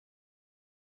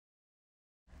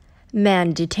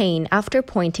Man detained after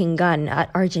pointing gun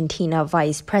at Argentina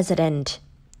vice president.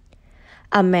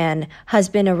 A man has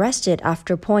been arrested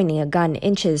after pointing a gun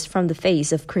inches from the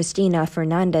face of Cristina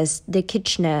Fernández de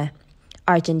Kirchner,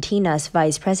 Argentina's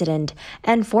vice president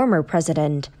and former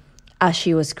president, as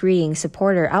she was greeting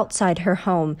supporters outside her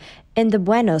home in the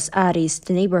Buenos Aires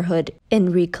neighborhood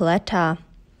in Recoleta.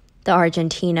 The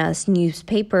Argentina's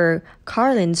newspaper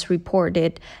Carlins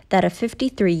reported that a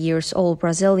 53-year-old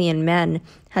Brazilian man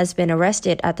has been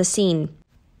arrested at the scene.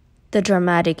 The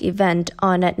dramatic event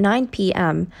on at 9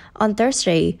 p.m. on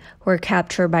Thursday were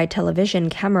captured by television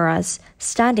cameras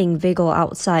standing vigil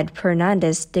outside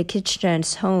Fernández de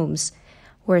Kirchner's homes,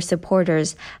 where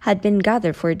supporters had been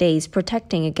gathered for days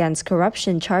protecting against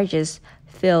corruption charges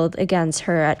filed against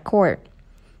her at court.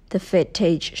 The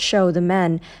footage showed the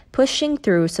man pushing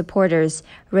through supporters,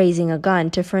 raising a gun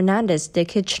to Fernández de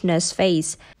Kirchner's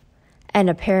face, and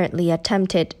apparently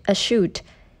attempted a shoot,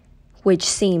 which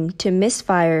seemed to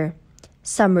misfire.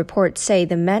 Some reports say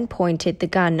the man pointed the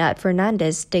gun at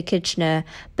Fernández de Kirchner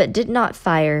but did not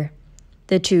fire.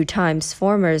 The two-time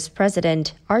former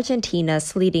president,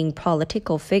 Argentina's leading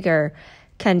political figure,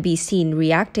 can be seen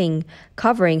reacting,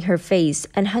 covering her face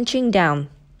and hunching down.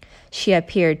 She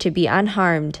appeared to be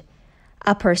unharmed.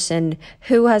 A person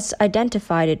who was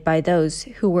identified by those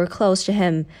who were close to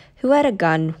him, who had a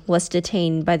gun, was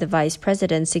detained by the vice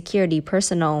president's security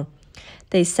personnel.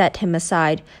 They set him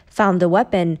aside, found the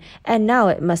weapon, and now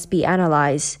it must be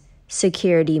analyzed.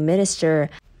 Security Minister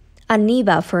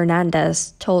Aníbal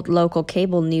Fernández told local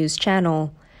cable news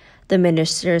channel. The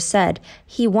minister said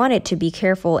he wanted to be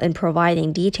careful in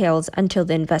providing details until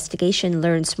the investigation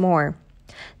learns more.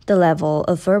 The level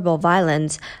of verbal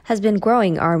violence has been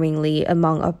growing alarmingly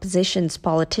among opposition's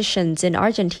politicians in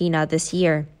Argentina this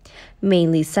year,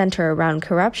 mainly centered around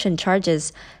corruption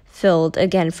charges filed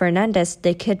against Fernández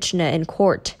de Kirchner in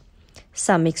court.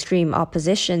 Some extreme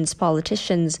opposition's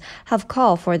politicians have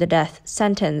called for the death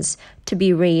sentence to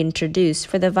be reintroduced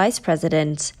for the vice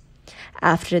president.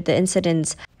 After the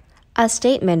incidents, a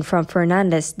statement from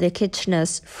Fernández de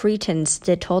Kirchner's Frentes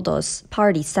de Todos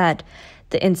party said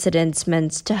the incidents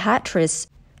meant to hatred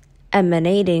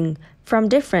emanating from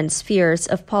different spheres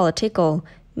of political,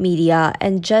 media,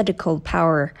 and judicial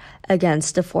power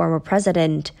against the former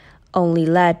president only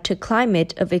led to a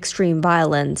climate of extreme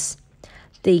violence.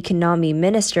 The economy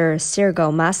minister,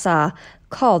 Sergio Massa,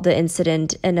 called the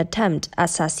incident an attempt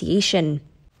assassination.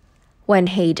 When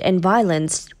hate and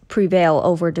violence prevail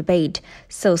over debate,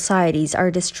 societies are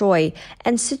destroyed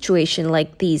and situations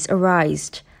like these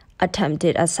arise.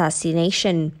 Attempted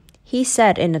assassination, he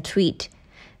said in a tweet.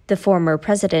 The former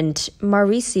president,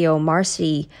 Mauricio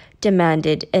Macri,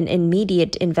 demanded an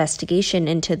immediate investigation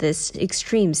into this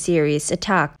extreme serious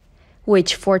attack,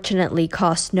 which fortunately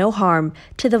caused no harm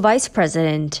to the vice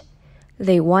president.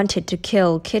 They wanted to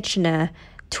kill Kirchner,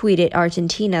 tweeted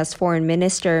Argentina's foreign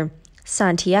minister,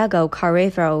 Santiago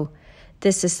Carrero.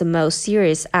 This is the most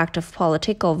serious act of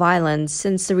political violence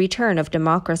since the return of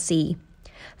democracy.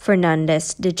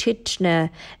 Fernández de Kirchner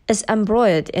is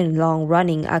embroiled in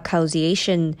long-running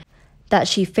accusation that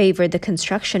she favored the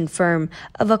construction firm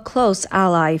of a close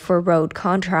ally for road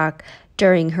contract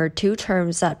during her 2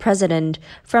 terms as president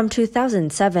from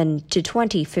 2007 to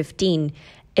 2015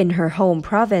 in her home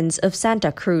province of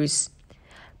Santa Cruz.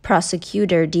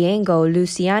 Prosecutor Diego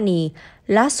Luciani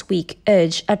last week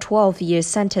urged a 12-year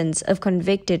sentence of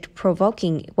convicted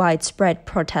provoking widespread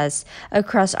protests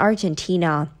across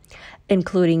Argentina,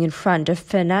 including in front of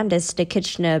Fernández de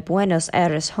Kirchner's Buenos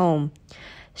Aires home.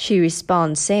 She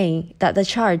responds saying that the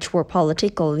charges were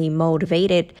politically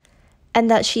motivated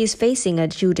and that she is facing a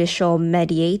judicial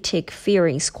mediatic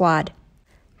firing squad.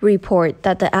 Report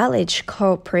that the alleged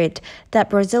culprit that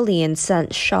Brazilians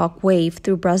sent shock wave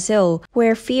through Brazil,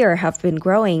 where fear have been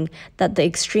growing that the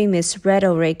extremist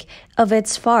rhetoric of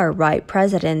its far-right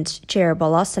president, Jair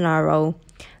Bolsonaro,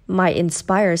 might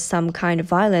inspire some kind of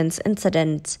violence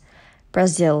incident.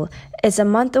 Brazil is a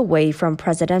month away from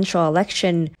presidential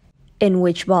election, in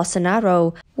which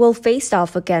Bolsonaro will face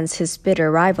off against his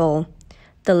bitter rival,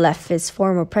 the leftist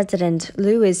former president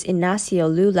Luiz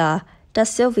Inácio Lula da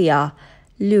Silva.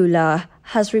 Lula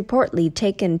has reportedly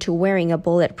taken to wearing a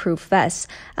bulletproof vest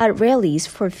at rallies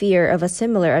for fear of a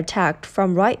similar attack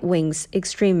from right-wing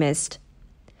extremists.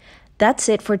 That's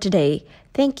it for today.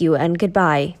 Thank you and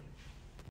goodbye.